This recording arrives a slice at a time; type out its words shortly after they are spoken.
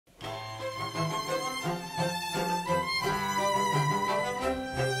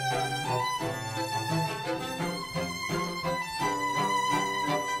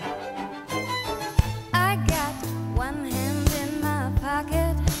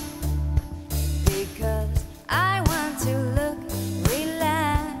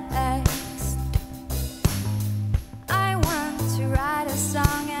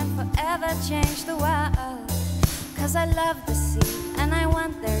love the sea, and I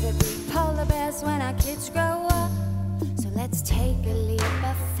want there to be polar bears when our kids grow up. So let's take a leap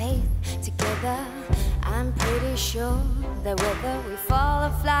of faith together. I'm pretty sure that whether we fall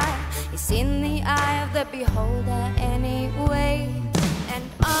or fly is in the eye of the beholder anyway. And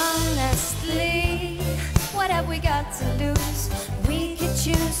honestly, what have we got to lose? We could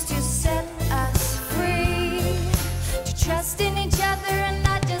choose to set us free, to trust in each other and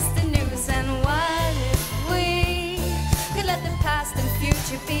not just the news. And what if we could let the past and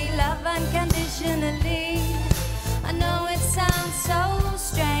future be love unconditionally? I know it sounds so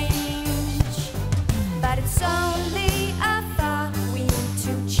strange, but it's only a thought we need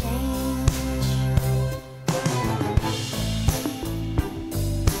to change.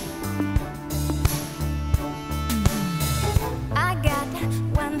 I got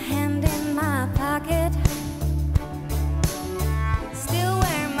one hand in my pocket, still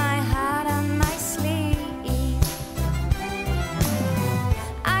wear my heart on my sleeve.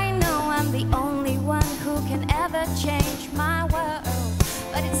 I know I'm the only one who can ever change my world,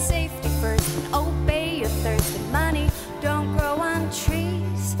 but it's safety first and obey your thirst, and money don't grow on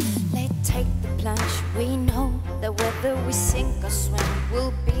trees. Let's take the plunge. We know that whether we sink or swim,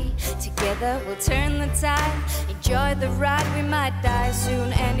 we'll be together. We'll turn the tide, enjoy the ride. We might die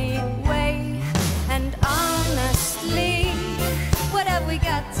soon anyway. And honestly, what have we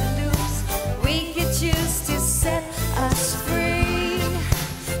got to lose? We could choose to set us free,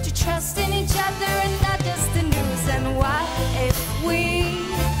 to trust in each other and not just the news. And what if we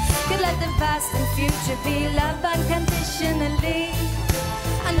could let the past and future be love unconditionally?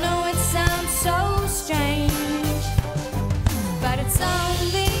 I know it sounds so strange,